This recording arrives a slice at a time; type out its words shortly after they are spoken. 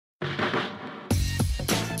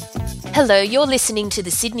Hello, you're listening to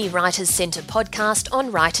the Sydney Writers Centre podcast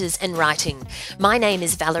on writers and writing. My name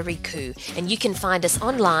is Valerie Khoo, and you can find us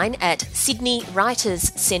online at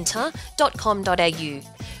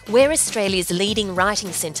sydneywriterscentre.com.au. We're Australia's leading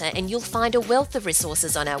writing centre, and you'll find a wealth of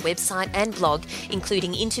resources on our website and blog,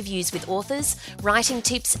 including interviews with authors, writing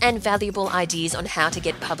tips, and valuable ideas on how to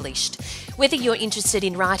get published. Whether you're interested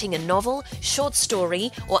in writing a novel, short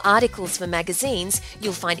story, or articles for magazines,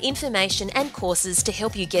 you'll find information and courses to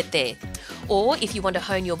help you get there. Or if you want to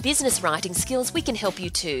hone your business writing skills, we can help you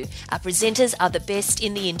too. Our presenters are the best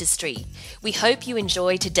in the industry. We hope you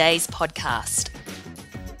enjoy today's podcast.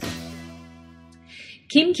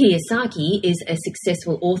 Kim Kiyosaki is a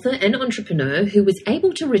successful author and entrepreneur who was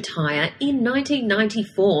able to retire in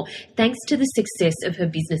 1994 thanks to the success of her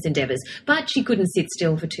business endeavours. But she couldn't sit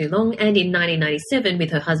still for too long, and in 1997,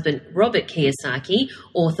 with her husband Robert Kiyosaki,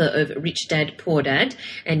 author of Rich Dad, Poor Dad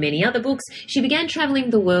and many other books, she began travelling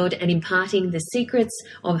the world and imparting the secrets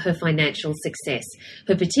of her financial success.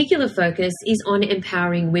 Her particular focus is on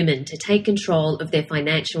empowering women to take control of their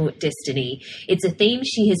financial destiny. It's a theme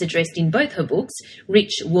she has addressed in both her books, Rich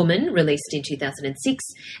Woman, released in 2006,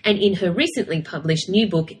 and in her recently published new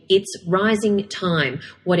book, It's Rising Time,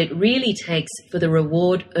 What It Really Takes for the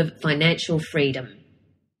Reward of Financial Freedom.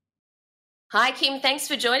 Hi, Kim. Thanks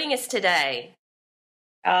for joining us today.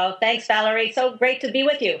 Oh, thanks, Valerie. So great to be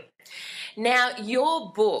with you. Now,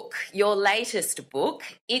 your book, your latest book,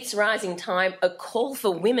 It's Rising Time, A Call for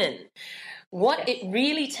Women, What It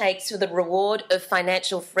Really Takes for the Reward of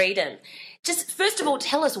Financial Freedom. Just first of all,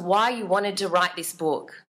 tell us why you wanted to write this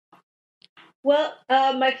book. Well,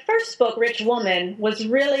 my first book, Rich Woman, was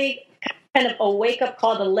really kind of a wake-up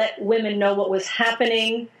call to let women know what was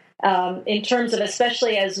happening in terms of,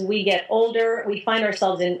 especially as we get older, we find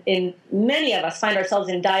ourselves many of us find ourselves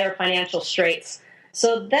in dire financial straits.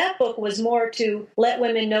 So that book was more to let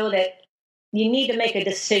women know that you need to make a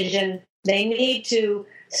decision. They need to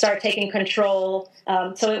start taking control.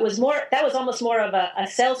 So it was that was almost more of a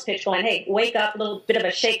sales pitch going, hey, wake up, a little bit of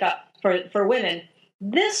a shake up for women.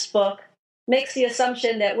 This book makes the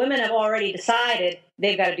assumption that women have already decided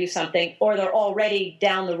they've got to do something, or they're already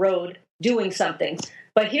down the road doing something.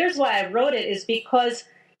 But here's why I wrote it, is because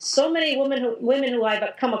so many women who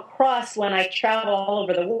I've come across when I travel all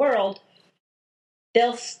over the world,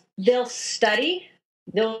 they'll study,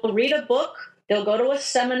 they'll read a book, they'll go to a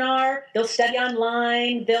seminar, they'll study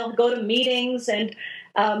online, they'll go to meetings, and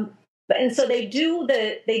so they do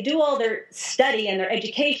all their study and their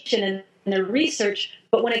education and their research.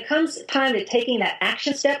 But when it comes time to taking that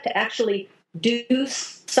action step to actually do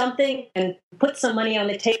something and put some money on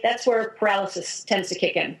the table, that's where paralysis tends to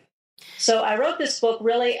kick in. So I wrote this book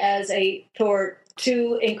really as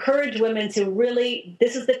to encourage women to really,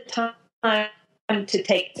 this is the time to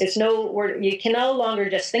take. You can no longer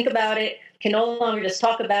just think about it. You can no longer just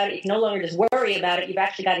talk about it. You can no longer just worry about it. You've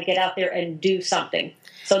actually got to get out there and do something.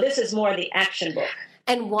 So this is more the action book.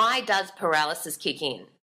 And why does paralysis kick in?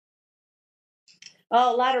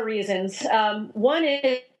 Oh, a lot of reasons. One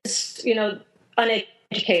is,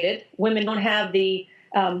 uneducated. Women don't have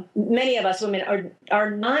many of us women are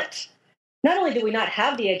not only do we not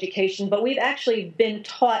have the education, but we've actually been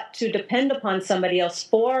taught to depend upon somebody else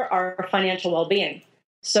for our financial well-being.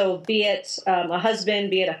 So be it a husband,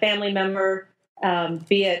 be it a family member,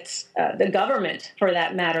 be it the government for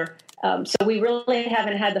that matter. So we really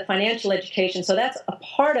haven't had the financial education. So that's a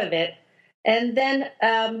part of it. And then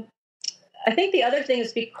I think the other thing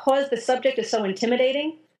is because the subject is so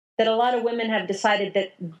intimidating that a lot of women have decided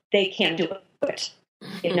that they can't do it.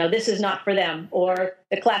 This is not for them. Or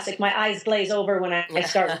the classic, my eyes glaze over when I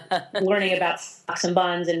start learning about stocks and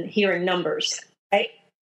bonds and hearing numbers, right?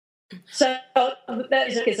 So that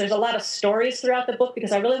is because there's a lot of stories throughout the book,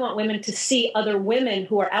 because I really want women to see other women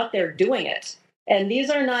who are out there doing it. And these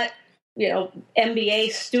are not,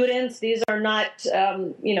 MBA students. These are not,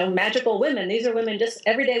 magical women. These are women, just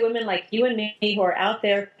everyday women like you and me, who are out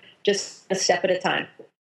there just a step at a time.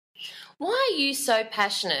 Why are you so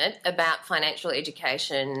passionate about financial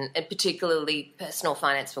education, and particularly personal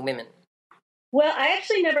finance for women? Well, I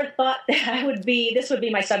actually never thought that this would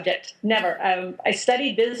be my subject. Never. I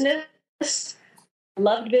studied business,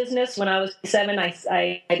 loved business. When I was 7,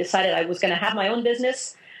 I decided I was going to have my own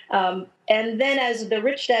business. And then as the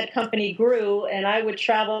Rich Dad company grew and I would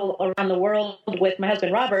travel around the world with my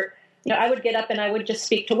husband, Robert, I would get up and I would just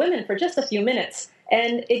speak to women for just a few minutes.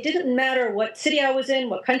 And it didn't matter what city I was in,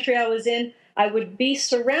 what country I was in. I would be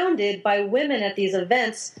surrounded by women at these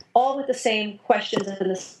events, all with the same questions and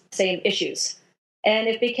the same issues. And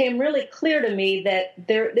it became really clear to me that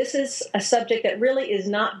this is a subject that really is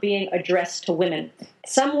not being addressed to women.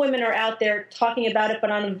 Some women are out there talking about it,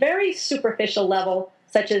 but on a very superficial level,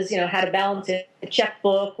 such as, how to balance a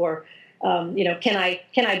checkbook, or, can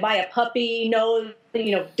I buy a puppy? No,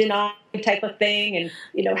 deny type of thing.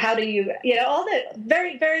 And, how do you, all the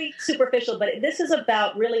very, very superficial. But this is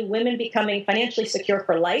about really women becoming financially secure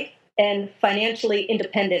for life and financially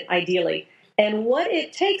independent, ideally. And what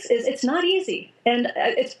it takes is, it's not easy. And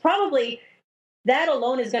it's probably, that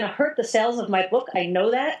alone is going to hurt the sales of my book. I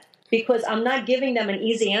know that, because I'm not giving them an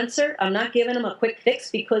easy answer. I'm not giving them a quick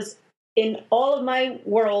fix, because in all of my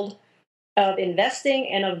world of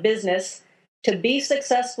investing and of business, to be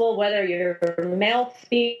successful, whether you're male,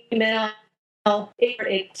 female,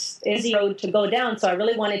 it's an easy road to go down. So I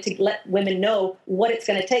really wanted to let women know what it's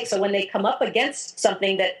going to take. So when they come up against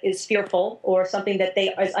something that is fearful, or something that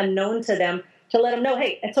is unknown to them, to let them know,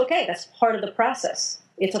 hey, it's okay. That's part of the process.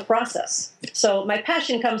 It's a process. So my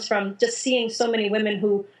passion comes from just seeing so many women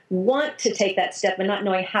who want to take that step and not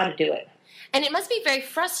knowing how to do it. And it must be very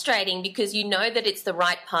frustrating, because you know that it's the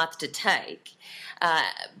right path to take.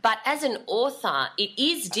 But as an author, it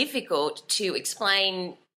is difficult to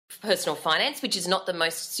explain personal finance, which is not the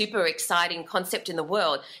most super exciting concept in the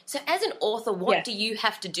world. So as an author, what do you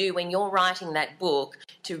have to do when you're writing that book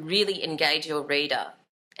to really engage your reader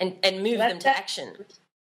and move them to action?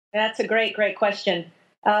 That's a great, great question.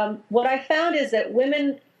 What I found is that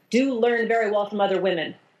women do learn very well from other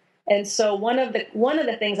women. And so one of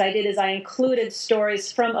the things I did is I included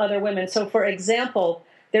stories from other women. So, for example,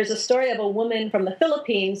 there's a story of a woman from the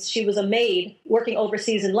Philippines. She was a maid working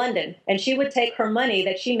overseas in London, and she would take her money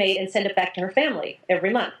that she made and send it back to her family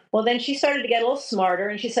every month. Well, then she started to get a little smarter,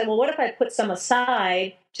 and she said, well, what if I put some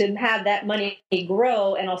aside to have that money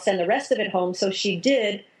grow, and I'll send the rest of it home? So she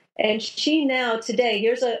did, and she now, today,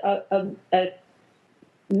 here's a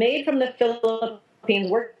maid from the Philippines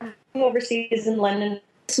working overseas in London,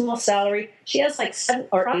 small salary. She has like 7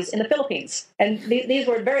 properties in the Philippines. And these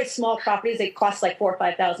were very small properties. They cost like $4,000 or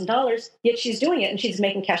 $5,000, yet she's doing it and she's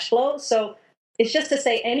making cash flow. So it's just to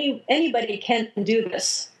say anybody can do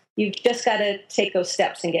this. You've just got to take those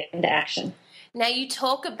steps and get into action. Now, you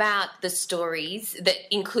talk about the stories,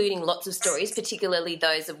 including lots of stories, particularly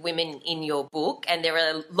those of women in your book, and there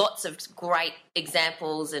are lots of great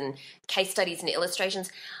examples and case studies and illustrations.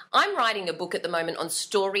 I'm writing a book at the moment on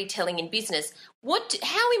storytelling in business.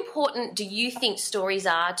 How important do you think stories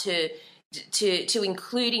are to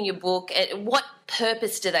include in your book? What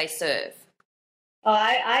purpose do they serve?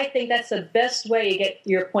 I think that's the best way to get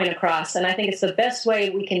your point across, and I think it's the best way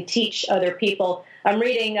we can teach other people. I'm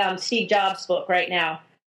reading Steve Jobs' book right now,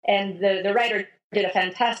 and the writer did a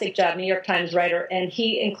fantastic job, New York Times writer, and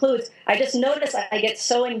he includes. I just notice I get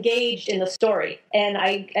so engaged in the story, and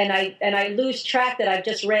I lose track that I've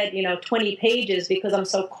just read 20 pages because I'm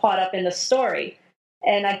so caught up in the story,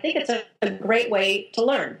 and I think it's a great way to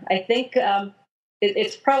learn. I think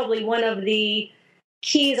it's probably one of the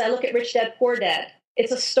keys. I look at Rich Dad, Poor Dad.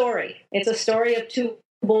 It's a story. It's a story of two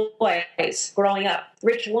boys growing up.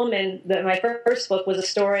 Rich Woman, my first book, was a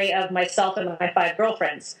story of myself and my 5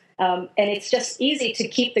 girlfriends. And it's just easy to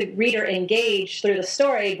keep the reader engaged through the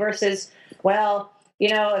story versus,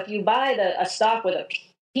 if you buy a stock with a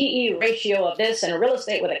PE ratio of this and a real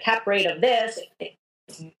estate with a cap rate of this, it's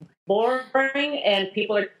boring and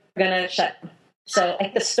people are going to shut. So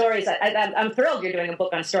the stories, I'm thrilled you're doing a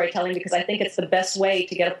book on storytelling because I think it's the best way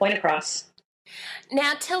to get a point across.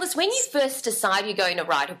 Now, tell us, when you first decide you're going to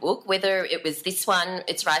write a book, whether it was this one,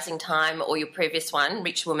 It's Rising Time, or your previous one,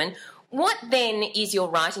 Rich Woman, what then is your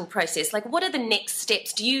writing process? Like, what are the next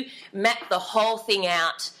steps? Do you map the whole thing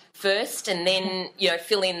out first and then,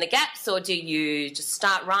 fill in the gaps, or do you just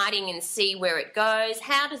start writing and see where it goes?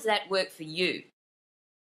 How does that work for you?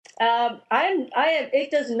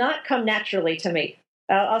 It does not come naturally to me.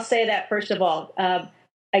 I'll say that first of all.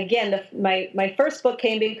 Again, my first book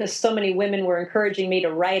came because so many women were encouraging me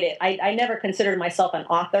to write it. I never considered myself an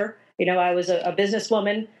author. I was a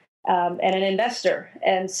businesswoman and an investor.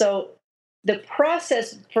 And so the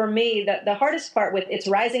process for me, the hardest part with It's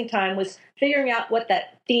Rising Time was figuring out what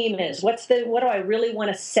that theme is. What do I really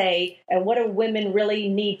want to say, and what do women really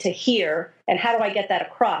need to hear, and how do I get that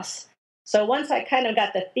across? So once I kind of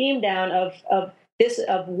got the theme down of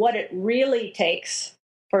what it really takes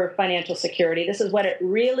for financial security, this is what it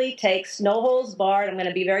really takes, no holds barred. I'm going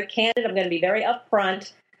to be very candid. I'm going to be very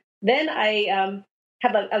upfront. Then I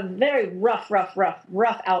have a very rough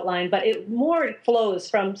outline, but it more flows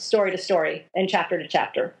from story to story and chapter to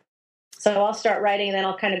chapter. So I'll start writing, and then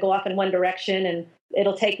I'll kind of go off in one direction, and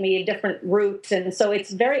it'll take me different routes. And so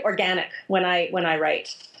it's very organic when I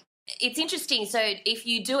write. it's interesting. So if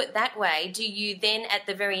you do it that way, do you then at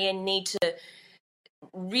the very end need to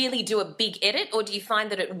really do a big edit, or do you find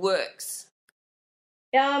that it works?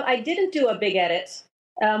 I didn't do a big edit.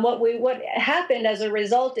 What happened as a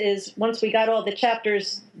result is once we got all the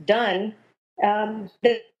chapters done, and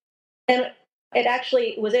it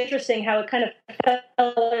actually was interesting how it kind of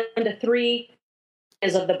fell into three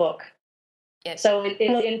areas of the book. Yes. So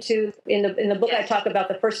in the book, I talk about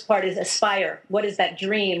the first part is aspire. What is that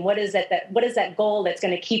dream? What is what is that goal that's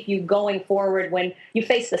going to keep you going forward when you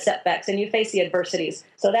face the setbacks and you face the adversities?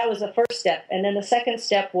 So that was the first step. And then the second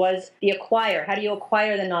step was the acquire. How do you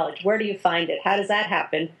acquire the knowledge? Where do you find it? How does that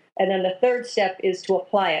happen? And then the third step is to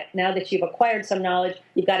apply it. Now that you've acquired some knowledge,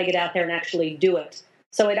 you've got to get out there and actually do it.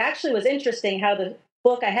 So it actually was interesting how the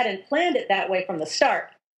book, I hadn't planned it that way from the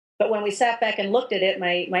start. But when we sat back and looked at it,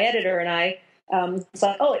 my editor and I, it's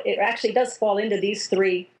like, oh, it actually does fall into these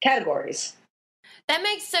three categories. That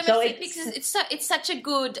makes so much sense because it's such a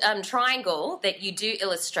good triangle that you do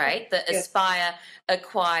illustrate, the aspire,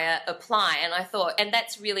 acquire, apply. And I thought, and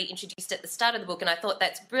that's really introduced at the start of the book, and I thought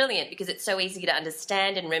that's brilliant because it's so easy to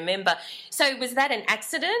understand and remember. So was that an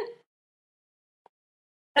accident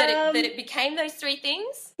that it became those three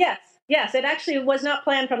things? Yes, it actually was not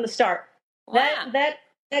planned from the start. Wow.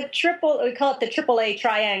 That triple, we call it the AAA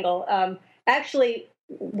triangle. Actually,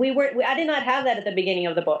 I did not have that at the beginning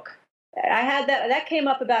of the book. I had that came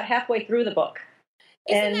up about halfway through the book.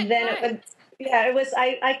 Isn't that then it was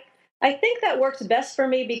I think that works best for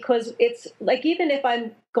me because it's like even if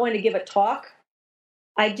I'm going to give a talk,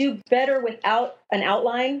 I do better without an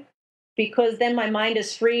outline because then my mind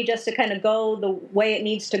is free just to kind of go the way it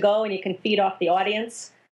needs to go and you can feed off the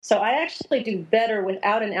audience. So I actually do better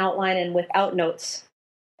without an outline and without notes.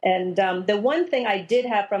 And the one thing I did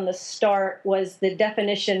have from the start was the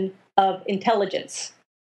definition of intelligence.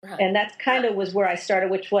 Right. And that kind of was where I started,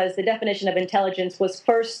 which was the definition of intelligence was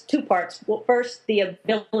first two parts. Well, first, the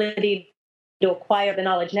ability to acquire the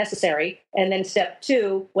knowledge necessary. And then step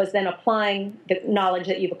two was then applying the knowledge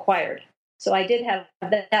that you've acquired. So I did have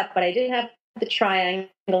that, but I didn't have the triangle.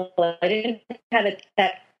 I didn't have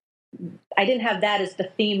that as the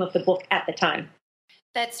theme of the book at the time.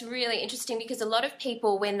 That's really interesting because a lot of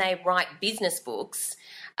people, when they write business books,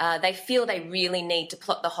 they feel they really need to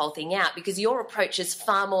plot the whole thing out because your approach is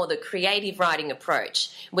far more the creative writing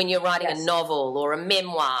approach when you're writing a novel or a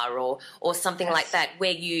memoir or something like that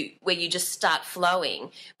where you just start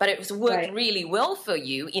flowing. But it was worked really well for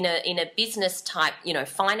you in a business type,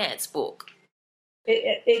 finance book.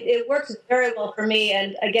 It works very well for me.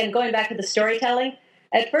 And again, going back to the storytelling,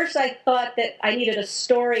 at first, I thought that I needed a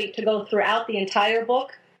story to go throughout the entire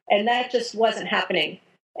book, and that just wasn't happening.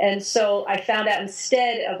 And so I found out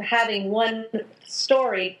instead of having one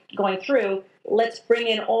story going through, let's bring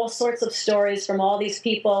in all sorts of stories from all these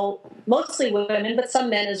people, mostly women, but some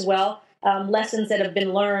men as well, lessons that have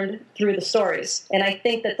been learned through the stories. And I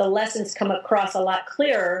think that the lessons come across a lot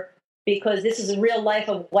clearer because this is real life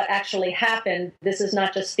of what actually happened. This is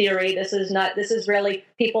not just theory. This is really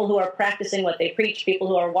people who are practicing what they preach, people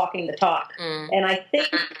who are walking the talk. And I think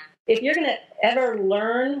if you're going to ever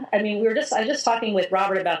learn, I mean, I was just talking with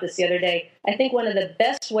Robert about this the other day. I think one of the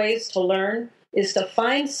best ways to learn is to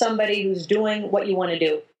find somebody who's doing what you want to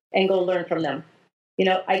do and go learn from them.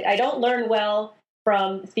 I don't learn well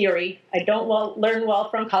from theory. I don't learn well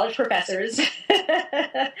from college professors.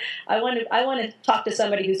 I want to talk to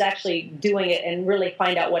somebody who's actually doing it and really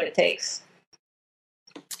find out what it takes.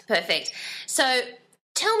 Perfect. So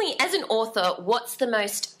tell me, as an author, what's the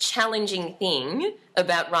most challenging thing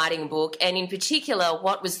about writing a book? And in particular,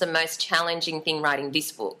 what was the most challenging thing writing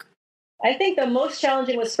this book? I think the most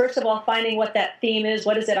challenging was, first of all, finding what that theme is.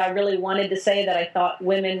 What is it I really wanted to say that I thought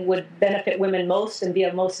women would benefit women most and be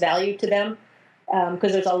of most value to them?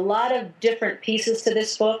 Because there's a lot of different pieces to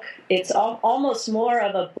this book. It's almost more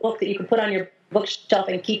of a book that you can put on your bookshelf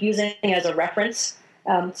and keep using as a reference.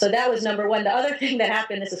 So that was number one. The other thing that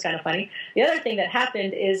happened, this is kind of funny, the other thing that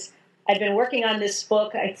happened is I'd been working on this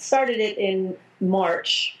book. I started it in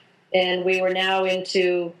March, and we were now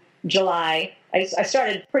into July. I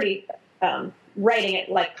started writing it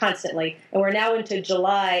like constantly, and we're now into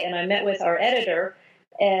July, and I met with our editor,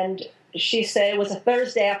 and she said, it was a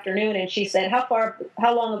Thursday afternoon, and she said, how far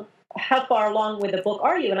along with the book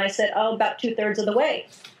are you? And I said, about 2/3 of the way.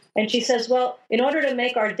 And she says, well, in order to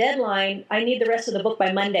make our deadline, I need the rest of the book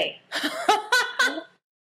by Monday.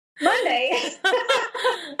 Monday.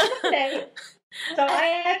 So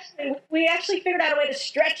we actually figured out a way to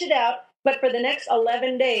stretch it out. But for the next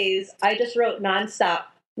 11 days, I just wrote nonstop,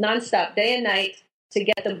 day and night to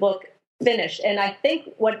get the book finished. And I think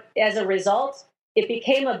as a result, it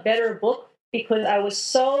became a better book because I was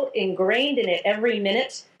so ingrained in it every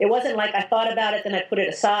minute. It wasn't like I thought about it, then I put it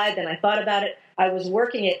aside, then I thought about it. I was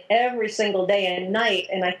working it every single day and night,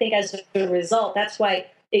 and I think as a result, that's why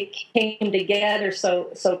it came together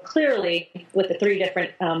so clearly with the three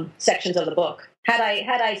different sections of the book. Had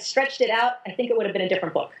I stretched it out, I think it would have been a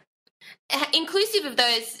different book. Inclusive of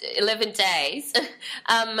those 11 days,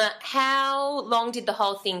 how long did the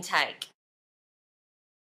whole thing take?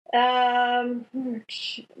 About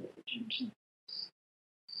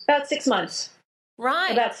 6 months.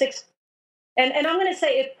 Right. About 6. And I'm going to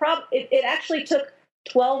say it actually took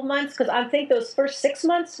 12 months, because I think those first 6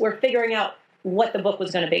 months were figuring out what the book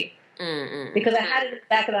was going to be. Mm-mm. Because I had it in the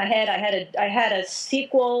back of my head. I had a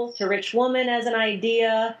sequel to Rich Woman as an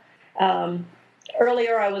idea.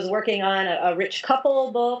 Earlier, I was working on a rich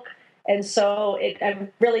couple book. And so I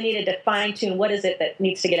really needed to fine-tune what is it that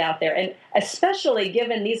needs to get out there. And especially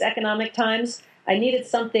given these economic times, I needed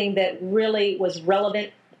something that really was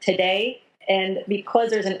relevant today. And because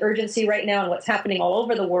there's an urgency right now in what's happening all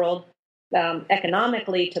over the world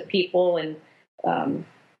economically to people, and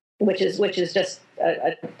which is just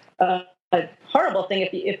a horrible thing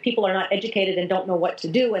if people are not educated and don't know what to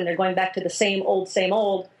do, and they're going back to the same old,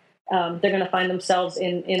 they're going to find themselves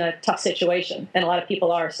in a tough situation, and a lot of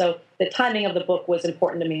people are. So the timing of the book was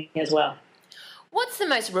important to me as well. What's the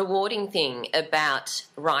most rewarding thing about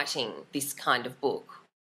writing this kind of book?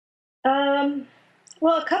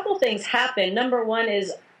 Well, a couple things happen. Number one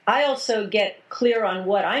is I also get clear on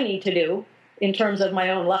what I need to do in terms of my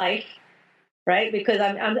own life, right? Because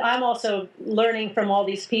I'm also learning from all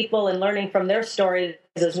these people and learning from their stories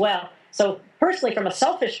as well. So personally, from a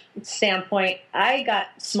selfish standpoint, I got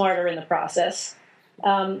smarter in the process.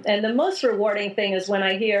 And the most rewarding thing is when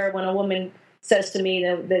a woman says to me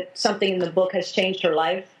that something in the book has changed her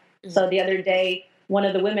life. Mm-hmm. So the other day, one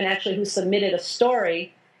of the women actually who submitted a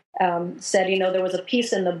story said, there was a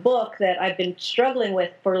piece in the book that I've been struggling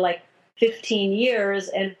with for like 15 years,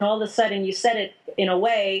 and all of a sudden you said it in a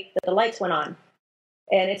way that the lights went on.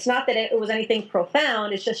 And it's not that it was anything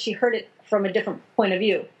profound, it's just she heard it from a different point of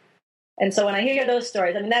view. And so when I hear those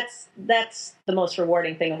stories, I mean, that's the most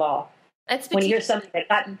rewarding thing of all. When you hear something that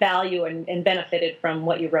got value and benefited from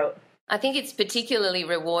what you wrote. I think it's particularly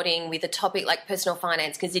rewarding with a topic like personal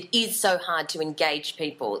finance, because it is so hard to engage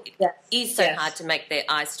people. It is so hard to make their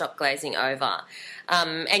eyes stop glazing over.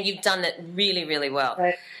 And you've done that really, really well.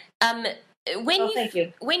 Right. Thank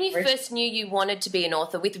you. When you first knew you wanted to be an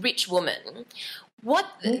author with Rich Woman,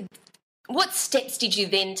 what steps did you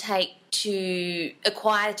then take to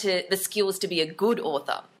acquire the skills to be a good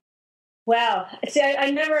author? Wow. See,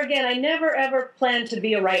 I never ever planned to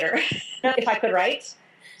be a writer if I could write.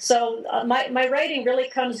 So my writing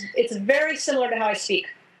really it's very similar to how I speak.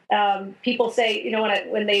 People say,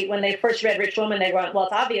 when they first read Rich Woman, they go, well,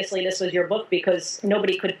 it's obviously this was your book because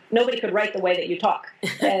nobody could write the way that you talk.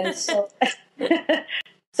 And so,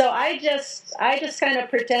 so I just kind of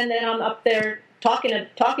pretend that I'm up there talking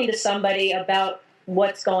to somebody about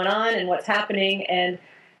what's going on and what's happening. And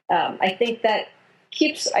I think that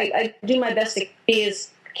I do my best to be as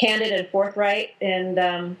candid and forthright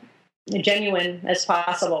and genuine as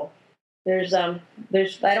possible. I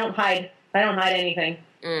don't hide anything.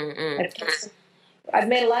 Mm-hmm. I've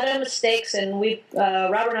made a lot of mistakes, and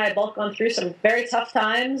Robert and I have both gone through some very tough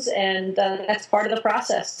times, and that's part of the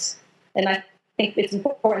process. And I think it's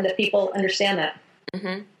important that people understand that.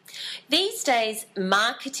 Mm-hmm. These days,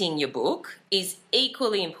 marketing your book is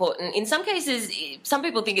equally important. In some cases, some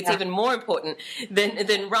people think it's even more important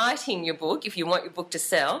than writing your book if you want your book to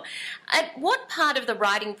sell. At what part of the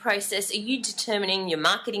writing process are you determining your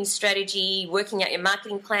marketing strategy, working out your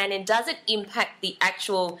marketing plan, and does it impact the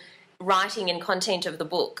actual writing and content of the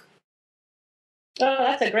book? Oh,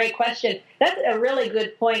 that's a great question. That's a really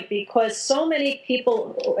good point, because so many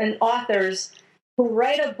people and authors who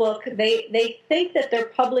write a book, they think that their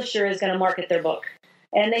publisher is going to market their book.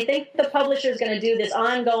 And they think the publisher is going to do this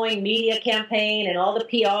ongoing media campaign and all the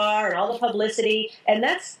PR and all the publicity, and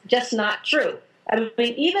that's just not true. I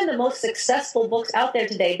mean, even the most successful books out there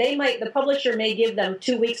today, the publisher may give them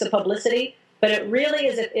 2 weeks of publicity, but it really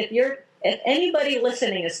is, if anybody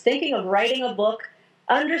listening is thinking of writing a book,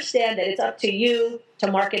 understand that it's up to you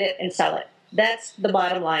to market it and sell it. That's the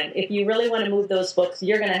bottom line. If you really want to move those books,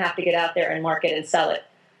 you're going to have to get out there and market and sell it.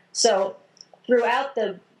 So throughout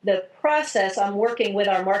the process, I'm working with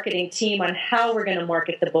our marketing team on how we're going to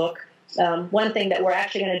market the book. One thing that we're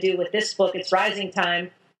actually going to do with this book, it's Rising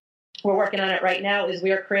Time, we're working on it right now, is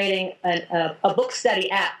we are creating a book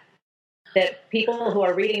study app that people who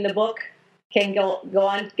are reading the book can go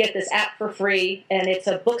on, get this app for free, and it's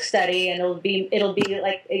a book study, and it'll be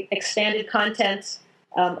like expanded content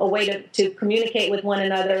a way to communicate with one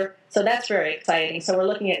another. So that's very exciting. So we're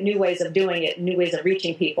looking at new ways of doing it, new ways of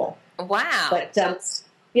reaching people. Wow. But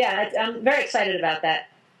I'm very excited about that.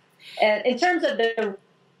 And in terms of the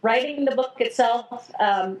writing the book itself,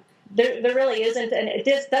 there really isn't, and it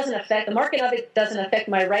just doesn't affect, the market of it doesn't affect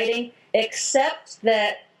my writing, except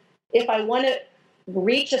that if I want to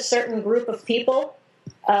reach a certain group of people,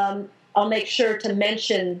 I'll make sure to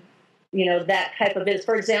mention, that type of business.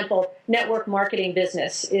 For example, network marketing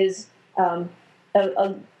business is a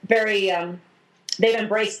very, they've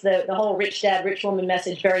embraced the whole rich dad, rich woman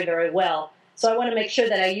message very, very well. So I want to make sure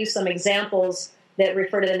that I use some examples that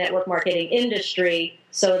refer to the network marketing industry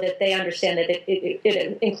so that they understand that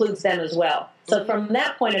it includes them as well. So from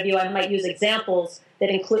that point of view, I might use examples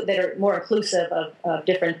that are more inclusive of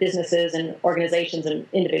different businesses and organizations and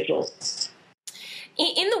individuals.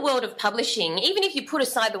 In the world of publishing, even if you put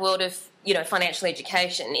aside the world of financial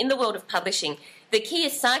education, in the world of publishing, the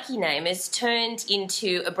Kiyosaki name has turned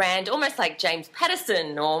into a brand almost like James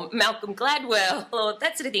Patterson or Malcolm Gladwell or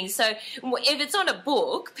that sort of thing. So if it's on a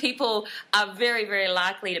book, people are very, very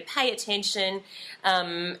likely to pay attention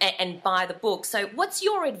and buy the book. So what's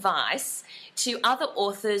your advice to other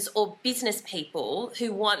authors or business people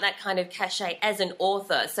who want that kind of cachet as an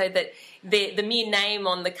author, so that the mere name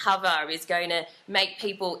on the cover is going to make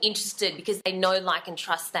people interested because they know, like, and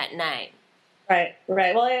trust that name? Right.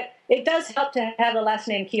 Well, it does help to have the last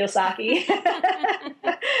name Kiyosaki.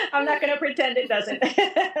 I'm not going to pretend it doesn't.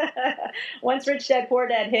 Once Rich Dad Poor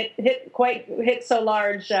Dad hit so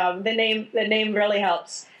large, the name really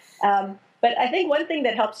helps. But I think one thing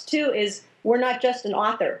that helps too is we're not just an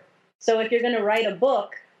author. So if you're going to write a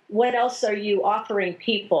book, what else are you offering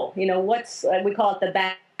people? What's we call it the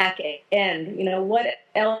back end. What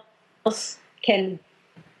else can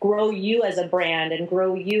grow you as a brand and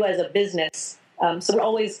grow you as a business? So we're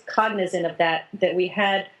always cognizant of that we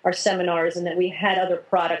had our seminars and that we had other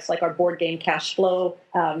products like our board game Cash Flow.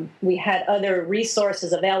 We had other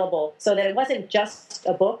resources available so that it wasn't just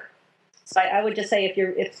a book. So I would just say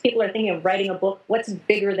if people are thinking of writing a book, what's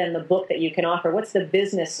bigger than the book that you can offer? What's the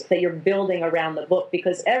business that you're building around the book?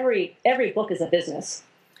 Because every book is a business.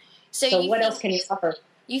 So what else can you offer?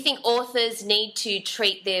 You think authors need to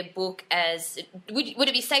treat their book as... Would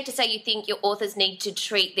it be safe to say you think your authors need to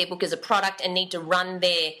treat their book as a product and need to run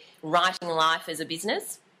their writing life as a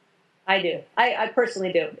business? I do. I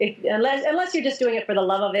personally do. Unless you're just doing it for the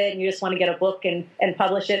love of it and you just want to get a book and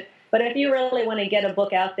publish it. But if you really want to get a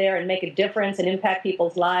book out there and make a difference and impact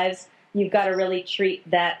people's lives, you've got to really treat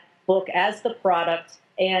that book as the product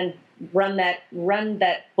and run that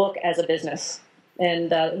book as a business. And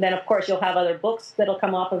then, of course, you'll have other books that'll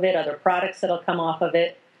come off of it, other products that'll come off of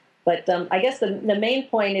it. But I guess the main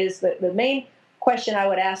point is that the main question I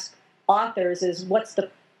would ask authors is, what's the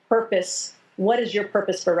purpose? What is your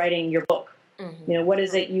purpose for writing your book? Mm-hmm. What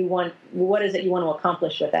is it you want to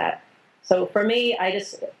accomplish with that? So for me, I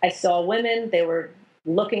saw women. They were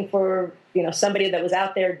looking for somebody that was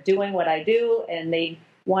out there doing what I do, and they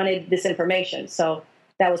wanted this information. So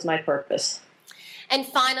that was my purpose. And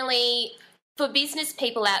finally, for business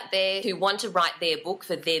people out there who want to write their book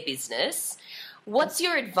for their business, what's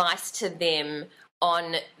your advice to them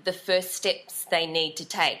on the first steps they need to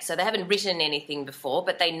take? So they haven't written anything before,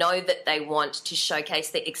 but they know that they want to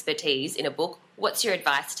showcase their expertise in a book. What's your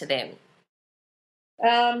advice to them?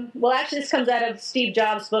 Well, actually, this comes out of Steve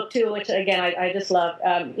Jobs' book, too, which, again, I just love.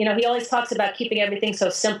 He always talks about keeping everything so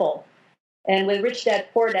simple. And with Rich Dad,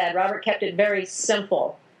 Poor Dad, Robert kept it very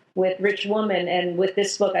simple. With Rich Woman and with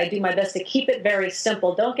this book, I do my best to keep it very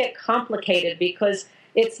simple. Don't get complicated, because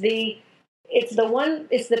it's the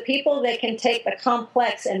people that can take the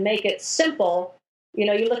complex and make it simple.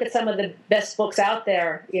 You look at some of the best books out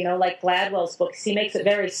there, like Gladwell's books. He makes it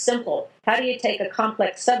very simple. How do you take a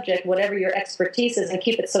complex subject, whatever your expertise is, and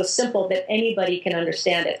keep it so simple that anybody can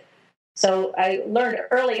understand it? So I learned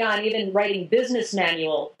early on, even writing business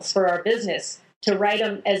manuals for our business, to write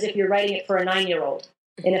them as if you're writing it for a 9-year-old.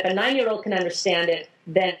 And if a 9-year-old can understand it,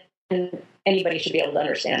 then anybody should be able to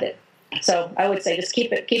understand it. So I would say just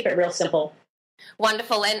keep it real simple.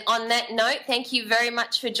 Wonderful. And on that note, thank you very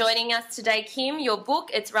much for joining us today, Kim. Your book,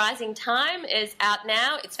 It's Rising Time, is out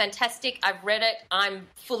now. It's fantastic. I've read it. I'm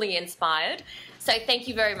fully inspired. So thank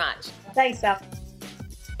you very much. Thanks, Val.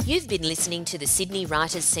 You've been listening to the Sydney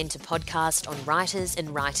Writers Centre podcast on writers and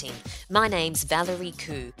writing. My name's Valerie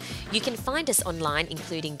Khoo. You can find us online,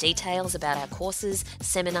 including details about our courses,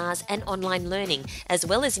 seminars and online learning, as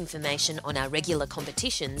well as information on our regular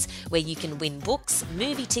competitions where you can win books,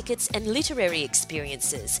 movie tickets and literary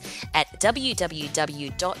experiences at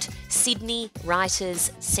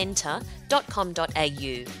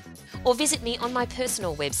www.sydneywriterscentre.com.au. or visit me on my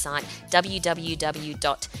personal website,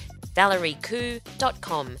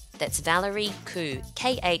 www.valeriekoo.com. That's Valerie Khoo,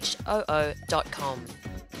 Khoo.com.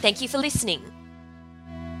 Thank you for listening.